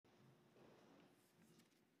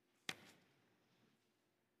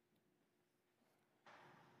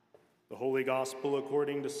The Holy Gospel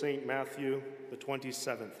according to St. Matthew, the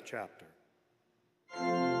 27th chapter.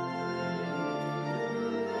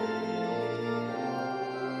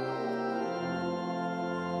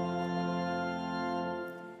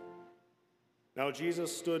 Now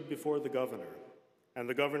Jesus stood before the governor, and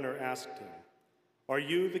the governor asked him, "Are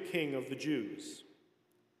you the king of the Jews?"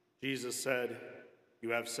 Jesus said, "You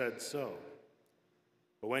have said so."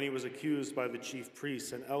 But when he was accused by the chief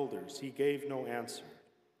priests and elders, he gave no answer.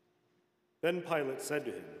 Then Pilate said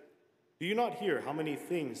to him, "Do you not hear how many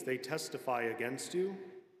things they testify against you?"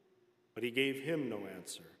 But he gave him no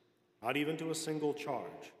answer, not even to a single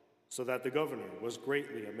charge, so that the governor was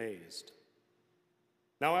greatly amazed.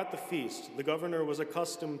 Now at the feast, the governor was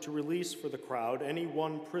accustomed to release for the crowd any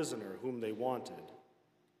one prisoner whom they wanted.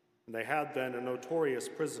 And they had then a notorious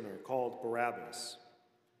prisoner called Barabbas.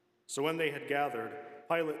 So when they had gathered,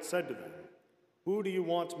 Pilate said to them, "Who do you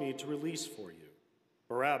want me to release for you,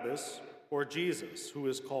 Barabbas or Jesus, who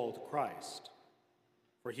is called Christ?"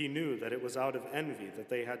 For he knew that it was out of envy that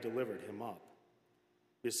they had delivered him up.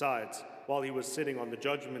 Besides, while he was sitting on the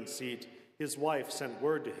judgment seat, his wife sent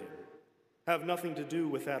word to him, "Have nothing to do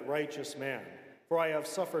with that righteous man, for I have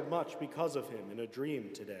suffered much because of him in a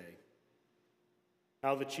dream today."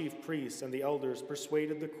 Now the chief priests and the elders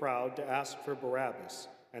persuaded the crowd to ask for Barabbas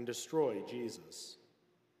and destroy Jesus.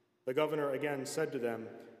 The governor again said to them,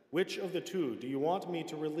 "Which of the two do you want me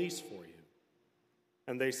to release for you?"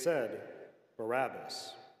 And they said,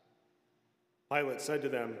 "Barabbas." Pilate said to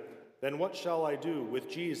them, "Then what shall I do with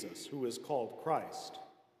Jesus, who is called Christ?"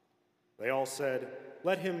 They all said,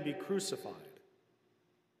 "Let him be crucified."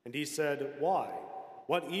 And he said, "Why?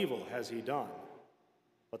 What evil has he done?"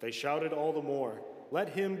 But they shouted all the more, "Let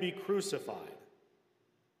him be crucified."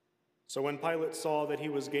 So when Pilate saw that he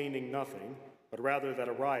was gaining nothing, but rather that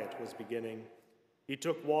a riot was beginning, he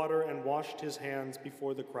took water and washed his hands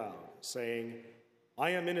before the crowd, saying,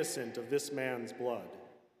 "I am innocent of this man's blood.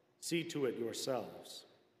 See to it yourselves."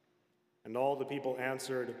 And all the people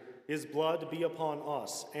answered, "His blood be upon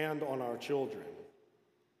us and on our children."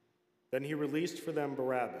 Then he released for them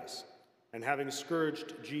Barabbas, and having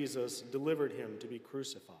scourged Jesus, delivered him to be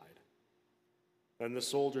crucified. Then the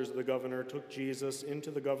soldiers of the governor took Jesus into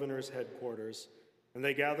the governor's headquarters, and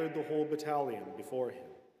they gathered the whole battalion before him.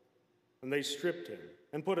 And they stripped him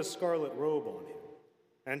and put a scarlet robe on him.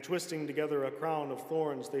 And twisting together a crown of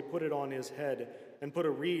thorns, they put it on his head and put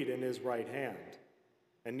a reed in his right hand.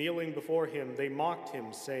 And kneeling before him, they mocked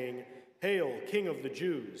him, saying, "Hail, King of the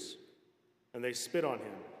Jews!" And they spit on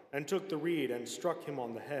him and took the reed and struck him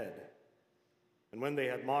on the head. And when they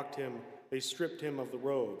had mocked him, they stripped him of the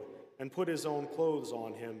robe and put his own clothes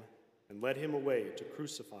on him and led him away to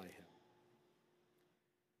crucify him.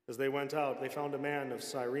 As they went out, they found a man of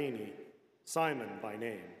Cyrene, Simon by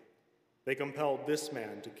name. They compelled this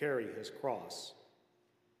man to carry his cross.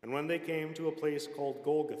 And when they came to a place called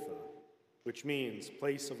Golgotha, which means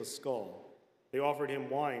place of a skull, they offered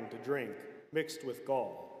him wine to drink, mixed with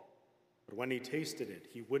gall. But when he tasted it,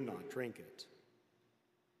 he would not drink it.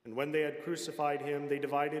 And when they had crucified him, they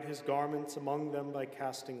divided his garments among them by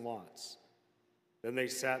casting lots. Then they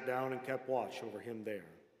sat down and kept watch over him there.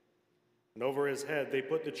 And over his head they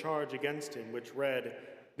put the charge against him, which read,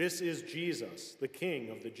 "This is Jesus, the King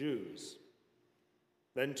of the Jews."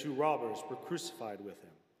 Then 2 robbers were crucified with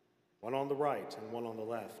him, one on the right and one on the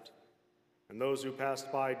left. And those who passed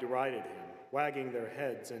by derided him, wagging their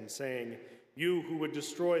heads and saying, "You who would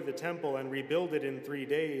destroy the temple and rebuild it in 3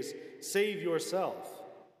 days, save yourself.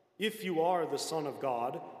 If you are the Son of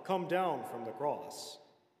God, come down from the cross."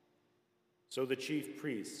 So the chief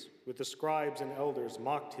priests, with the scribes and elders,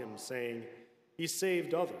 mocked him, saying, "He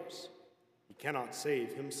saved others. He cannot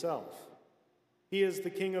save himself. He is the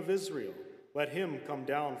King of Israel. Let him come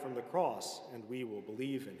down from the cross, and we will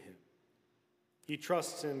believe in him. He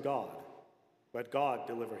trusts in God. Let God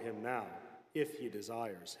deliver him now, if he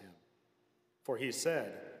desires him. For he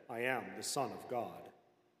said, 'I am the Son of God.'"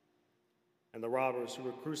 And the robbers who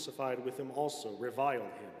were crucified with him also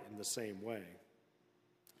reviled him in the same way.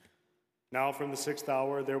 Now from the 6th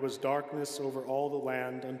hour there was darkness over all the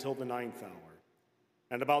land until the 9th hour.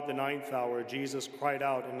 And about the 9th hour Jesus cried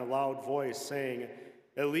out in a loud voice, saying,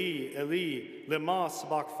 "Eli, Eli, lema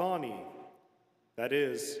sabachthani?" That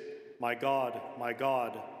is, my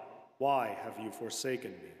God, why have you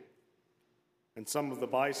forsaken me?" And some of the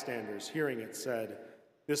bystanders, hearing it, said,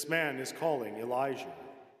 "This man is calling Elijah."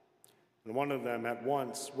 And one of them at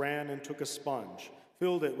once ran and took a sponge,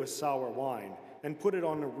 filled it with sour wine, and put it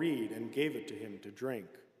on a reed and gave it to him to drink.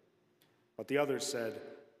 But the others said,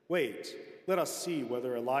 "Wait, let us see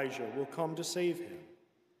whether Elijah will come to save him."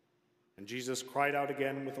 And Jesus cried out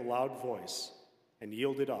again with a loud voice, and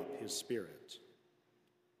yielded up his spirit.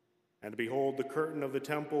 And behold, the curtain of the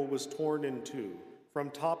temple was torn in two, from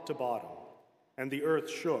top to bottom, and the earth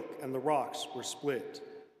shook, and the rocks were split.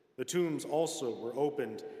 The tombs also were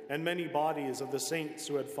opened, and many bodies of the saints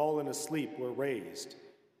who had fallen asleep were raised.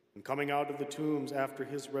 And coming out of the tombs after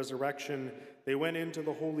his resurrection, they went into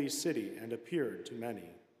the holy city and appeared to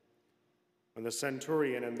many. When the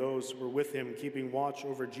centurion and those who were with him keeping watch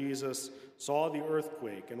over Jesus saw the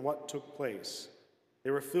earthquake and what took place,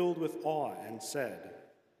 they were filled with awe and said,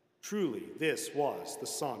 "Truly, this was the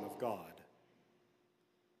Son of God."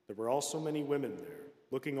 There were also many women there,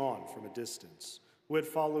 looking on from a distance, who had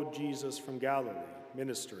followed Jesus from Galilee,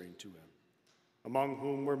 ministering to him, among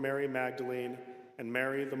whom were Mary Magdalene and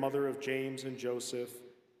Mary, the mother of James and Joseph,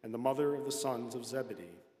 and the mother of the sons of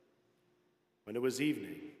Zebedee. When it was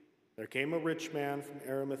evening, there came a rich man from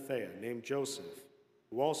Arimathea named Joseph,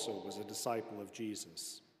 who also was a disciple of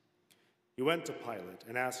Jesus. He went to Pilate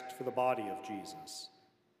and asked for the body of Jesus.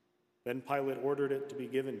 Then Pilate ordered it to be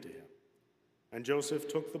given to him. And Joseph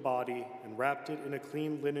took the body and wrapped it in a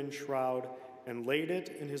clean linen shroud and laid it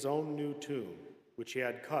in his own new tomb, which he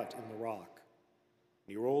had cut in the rock.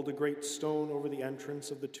 And he rolled a great stone over the entrance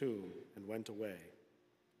of the tomb and went away.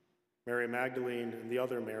 Mary Magdalene and the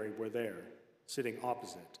other Mary were there, sitting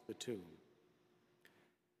opposite the tomb.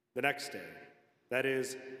 The next day, that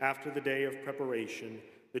is, after the day of preparation,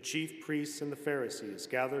 the chief priests and the Pharisees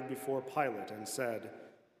gathered before Pilate and said,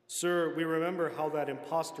 "Sir, we remember how that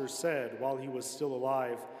impostor said while he was still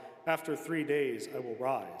alive, 'After 3 days I will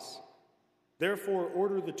rise.' Therefore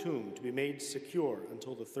order the tomb to be made secure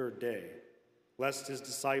until the 3rd day, lest his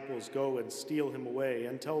disciples go and steal him away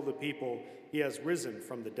and tell the people he has risen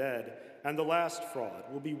from the dead, and the last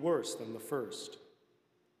fraud will be worse than the first."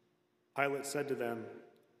 Pilate said to them,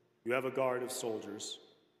 "You have a guard of soldiers.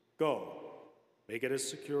 Go, make it as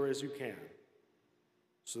secure as you can."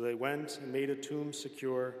 So they went and made a tomb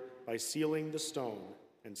secure by sealing the stone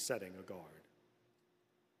and setting a guard.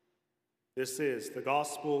 This is the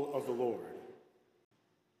gospel of the Lord.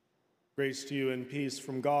 Grace to you and peace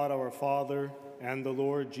from God our Father and the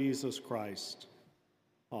Lord Jesus Christ.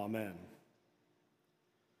 Amen.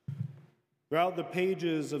 Throughout the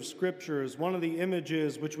pages of Scriptures, one of the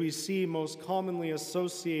images which we see most commonly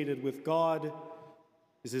associated with God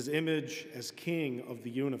is his image as King of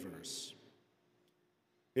the universe.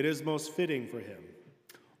 It is most fitting for him.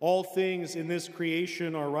 All things in this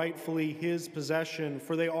creation are rightfully his possession,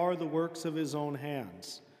 for they are the works of his own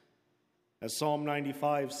hands. As Psalm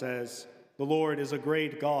 95 says, "The Lord is a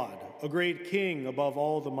great God, a great King above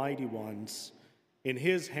all the mighty ones. In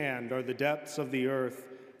his hand are the depths of the earth,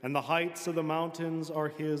 and the heights of the mountains are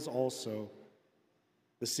his also.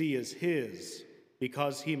 The sea is his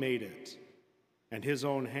because he made it, and his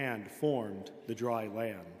own hand formed the dry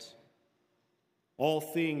land." All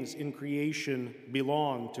things in creation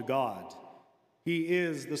belong to God. He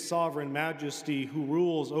is the sovereign majesty who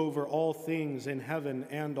rules over all things in heaven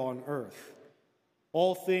and on earth.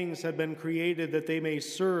 All things have been created that they may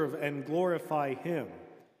serve and glorify him.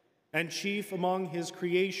 And chief among his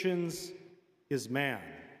creations is man,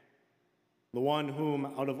 the one whom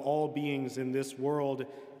out of all beings in this world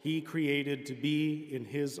he created to be in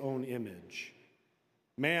his own image.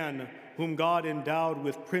 Man, whom God endowed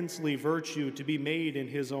with princely virtue to be made in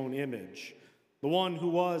his own image, the one who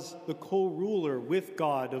was the co-ruler with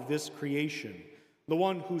God of this creation, the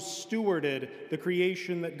one who stewarded the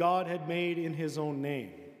creation that God had made in his own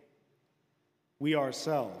name. We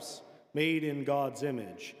ourselves, made in God's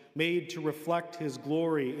image, made to reflect his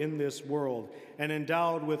glory in this world, and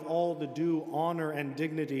endowed with all the due honor and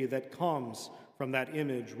dignity that comes from that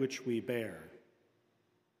image which we bear.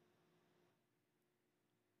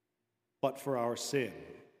 But for our sin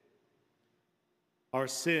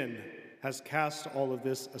has cast all of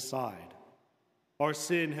this aside. Our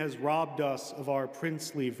sin has robbed us of our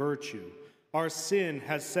princely virtue. Our sin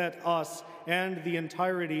has set us and the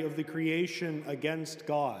entirety of the creation against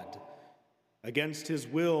God, against his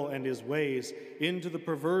will and his ways, into the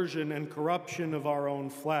perversion and corruption of our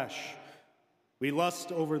own flesh. We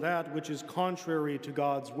lust over that which is contrary to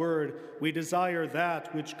God's word. We desire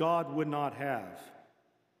that which God would not have.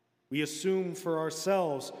 We assume for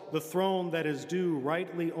ourselves the throne that is due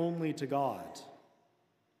rightly only to God.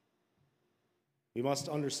 We must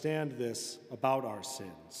understand this about our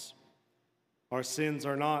sins. Our sins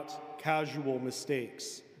are not casual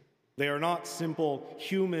mistakes. They are not simple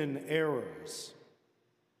human errors.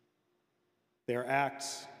 They are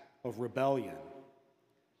acts of rebellion,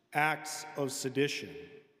 acts of sedition,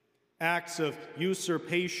 acts of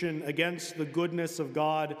usurpation against the goodness of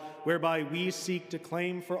God, whereby we seek to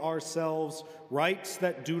claim for ourselves rights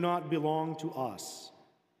that do not belong to us,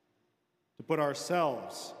 to put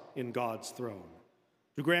ourselves in God's throne,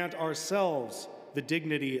 to grant ourselves the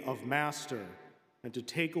dignity of master, and to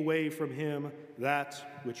take away from him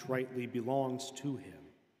that which rightly belongs to him.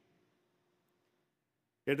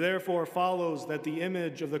 It therefore follows that the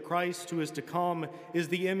image of the Christ who is to come is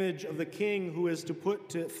the image of the King who is to put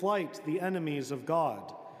to flight the enemies of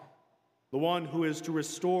God, the one who is to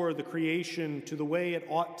restore the creation to the way it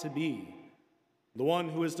ought to be, the one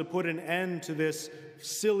who is to put an end to this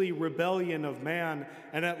silly rebellion of man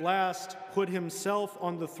and at last put himself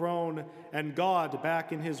on the throne and God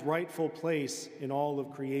back in his rightful place in all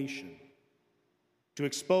of creation, to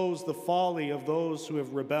expose the folly of those who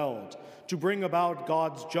have rebelled, to bring about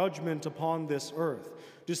God's judgment upon this earth,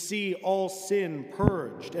 to see all sin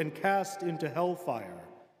purged and cast into hellfire.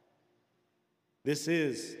 This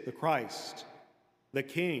is the Christ, the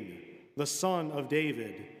King, the Son of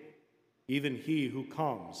David, even he who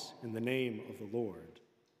comes in the name of the Lord.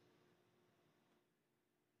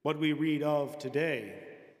 What we read of today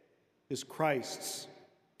is Christ's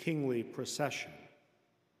kingly procession.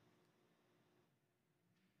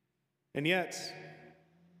 And yet,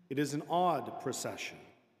 it is an odd procession.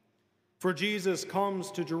 For Jesus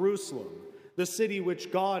comes to Jerusalem, the city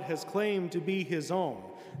which God has claimed to be his own,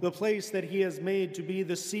 the place that he has made to be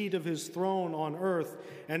the seat of his throne on earth,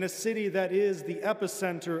 and a city that is the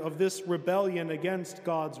epicenter of this rebellion against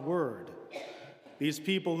God's word. These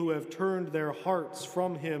people who have turned their hearts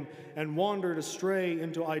from him and wandered astray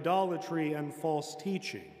into idolatry and false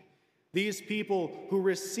teaching. These people who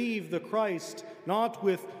receive the Christ not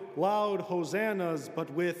with loud hosannas,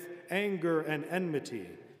 but with anger and enmity.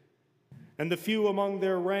 And the few among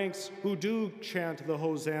their ranks who do chant the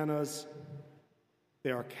hosannas,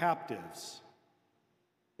 they are captives.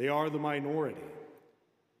 They are the minority.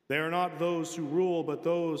 They are not those who rule, but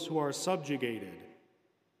those who are subjugated.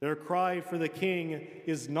 Their cry for the king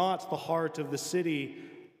is not the heart of the city,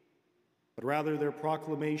 but rather their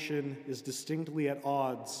proclamation is distinctly at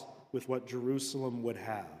odds with what Jerusalem would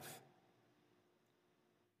have.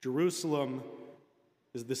 Jerusalem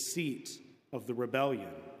is the seat of the rebellion.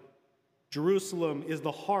 Jerusalem is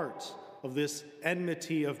the heart of this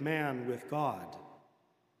enmity of man with God.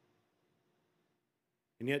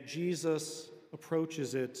 And yet Jesus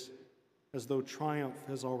approaches it as though triumph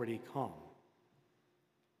has already come.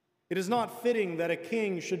 It is not fitting that a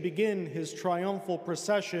king should begin his triumphal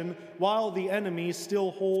procession while the enemy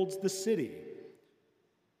still holds the city.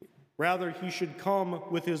 Rather, he should come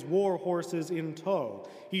with his war horses in tow.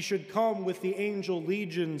 He should come with the angel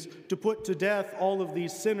legions to put to death all of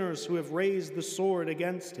these sinners who have raised the sword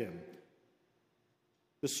against him.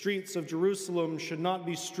 The streets of Jerusalem should not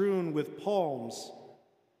be strewn with palms,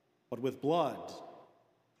 but with blood.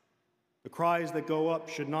 The cries that go up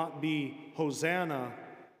should not be, "Hosanna,"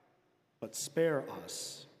 but "Spare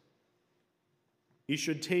us." He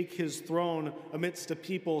should take his throne amidst a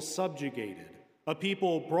people subjugated, a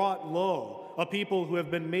people brought low, a people who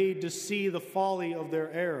have been made to see the folly of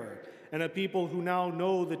their error, and a people who now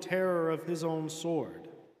know the terror of his own sword.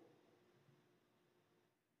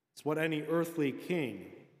 It's what any earthly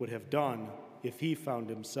king would have done if he found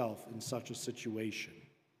himself in such a situation.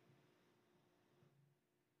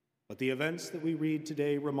 But the events that we read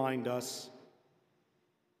today remind us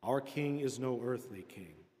our king is no earthly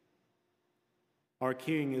king. Our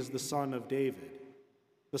king is the Son of David,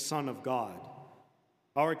 the Son of God.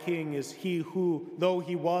 Our king is he who, though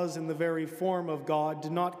he was in the very form of God,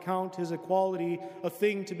 did not count his equality a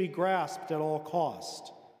thing to be grasped at all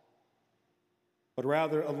cost, but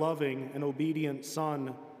rather a loving and obedient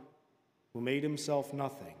Son who made himself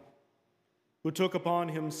nothing, who took upon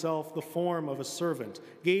himself the form of a servant,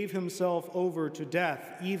 gave himself over to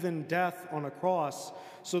death, even death on a cross,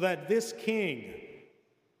 so that this king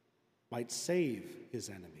might save his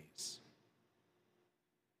enemies.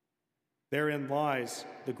 Therein lies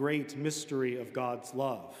the great mystery of God's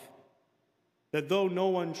love, that though no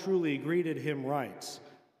one truly greeted him right,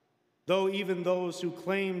 though even those who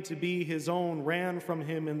claimed to be his own ran from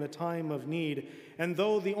him in the time of need, and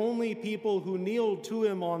though the only people who kneeled to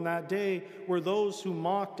him on that day were those who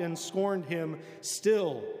mocked and scorned him,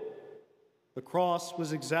 still the cross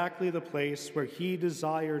was exactly the place where he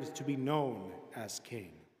desired to be known as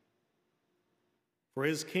king. For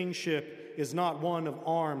his kingship is not one of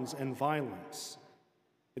arms and violence.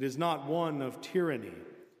 It is not one of tyranny.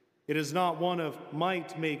 It is not one of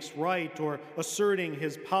might makes right or asserting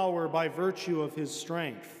his power by virtue of his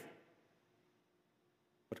strength.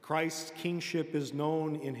 But Christ's kingship is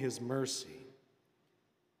known in his mercy.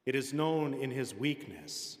 It is known in his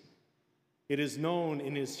weakness. It is known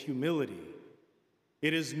in his humility.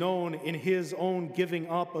 It is known in his own giving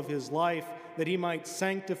up of his life that he might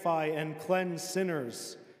sanctify and cleanse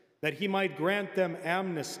sinners, that he might grant them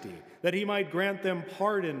amnesty, that he might grant them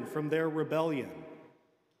pardon from their rebellion,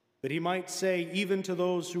 that he might say even to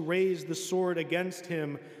those who raise the sword against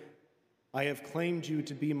him, I have claimed you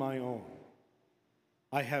to be my own.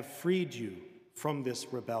 I have freed you from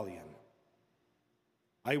this rebellion.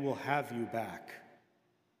 I will have you back,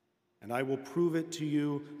 and I will prove it to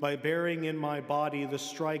you by bearing in my body the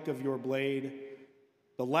strike of your blade,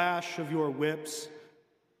 the lash of your whips,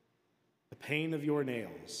 the pain of your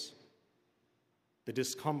nails, the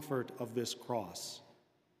discomfort of this cross,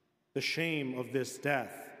 the shame of this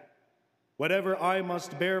death. Whatever I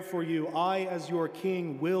must bear for you, I, as your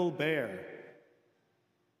king, will bear,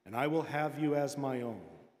 and I will have you as my own.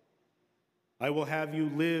 I will have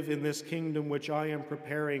you live in this kingdom which I am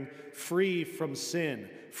preparing, free from sin,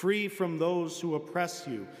 free from those who oppress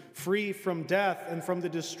you, free from death and from the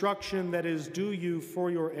destruction that is due you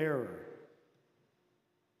for your error.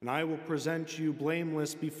 And I will present you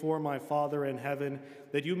blameless before my Father in heaven,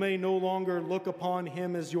 that you may no longer look upon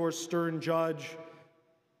him as your stern judge,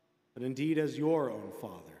 but indeed as your own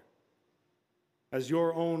Father, as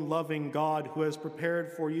your own loving God who has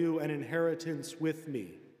prepared for you an inheritance with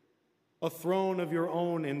me, a throne of your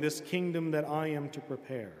own in this kingdom that I am to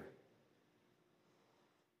prepare.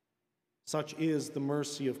 Such is the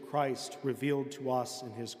mercy of Christ revealed to us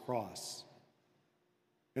in his cross.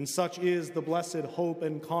 And such is the blessed hope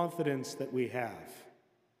and confidence that we have.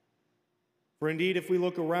 For indeed, if we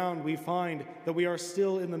look around, we find that we are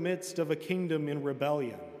still in the midst of a kingdom in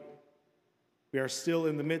rebellion. We are still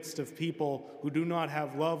in the midst of people who do not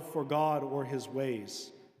have love for God or his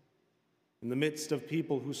ways. In the midst of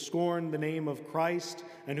people who scorn the name of Christ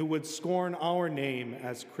and who would scorn our name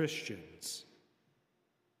as Christians.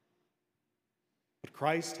 But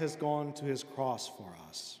Christ has gone to his cross for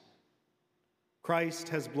us. Christ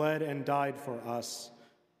has bled and died for us.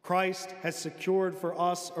 Christ has secured for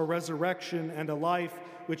us a resurrection and a life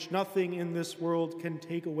which nothing in this world can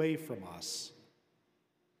take away from us.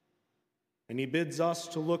 And he bids us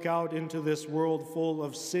to look out into this world full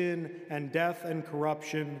of sin and death and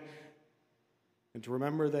corruption, and to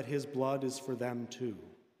remember that his blood is for them too.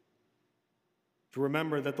 To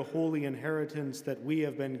remember that the holy inheritance that we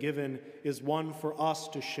have been given is one for us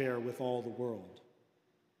to share with all the world.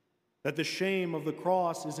 That the shame of the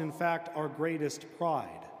cross is in fact our greatest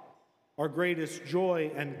pride, our greatest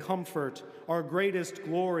joy and comfort, our greatest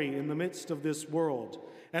glory in the midst of this world.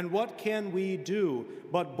 And what can we do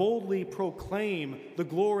but boldly proclaim the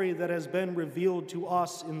glory that has been revealed to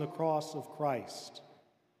us in the cross of Christ?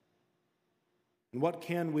 And what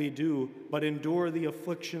can we do but endure the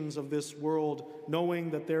afflictions of this world, knowing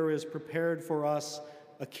that there is prepared for us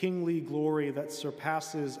a kingly glory that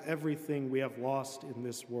surpasses everything we have lost in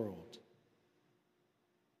this world?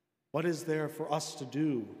 What is there for us to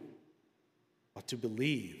do but to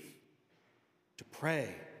believe, to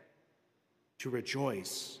pray, to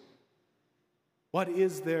rejoice? What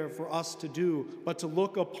is there for us to do but to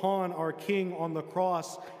look upon our King on the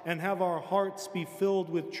cross and have our hearts be filled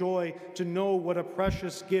with joy to know what a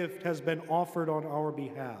precious gift has been offered on our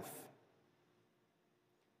behalf?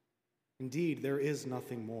 Indeed, there is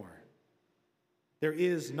nothing more. There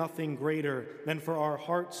is nothing greater than for our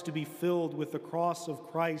hearts to be filled with the cross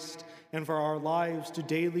of Christ and for our lives to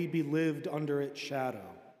daily be lived under its shadow.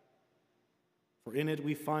 For in it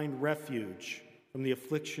we find refuge from the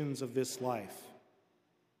afflictions of this life.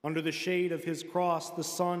 Under the shade of his cross, the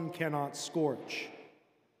sun cannot scorch.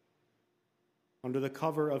 Under the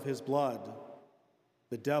cover of his blood,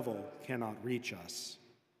 the devil cannot reach us.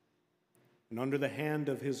 And under the hand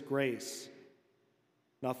of his grace,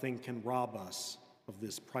 nothing can rob us of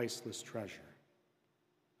this priceless treasure.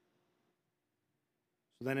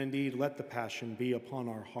 So then indeed, let the passion be upon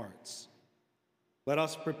our hearts. Let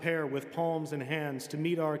us prepare with palms in hands to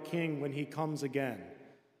meet our King when he comes again.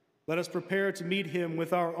 Let us prepare to meet him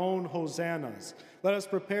with our own hosannas. Let us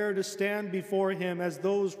prepare to stand before him as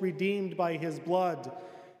those redeemed by his blood,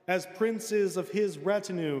 as princes of his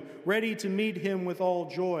retinue, ready to meet him with all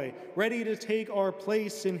joy, ready to take our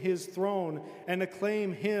place in his throne and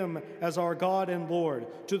acclaim him as our God and Lord,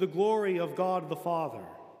 to the glory of God the Father.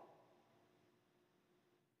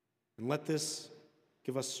 And let this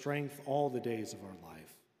give us strength all the days of our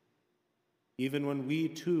life, even when we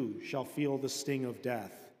too shall feel the sting of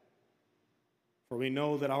death. For we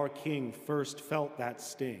know that our King first felt that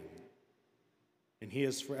sting, and he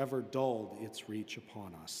has forever dulled its reach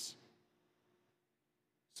upon us.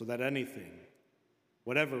 So that anything,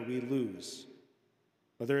 whatever we lose,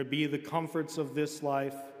 whether it be the comforts of this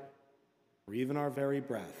life or even our very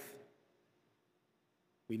breath,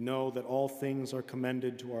 we know that all things are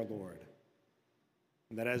commended to our Lord,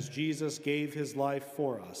 and that as Jesus gave his life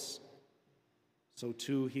for us, so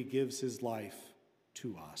too he gives his life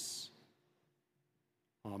to us.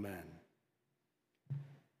 Amen.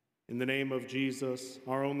 In the name of Jesus,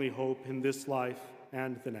 our only hope in this life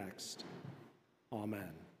and the next.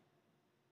 Amen.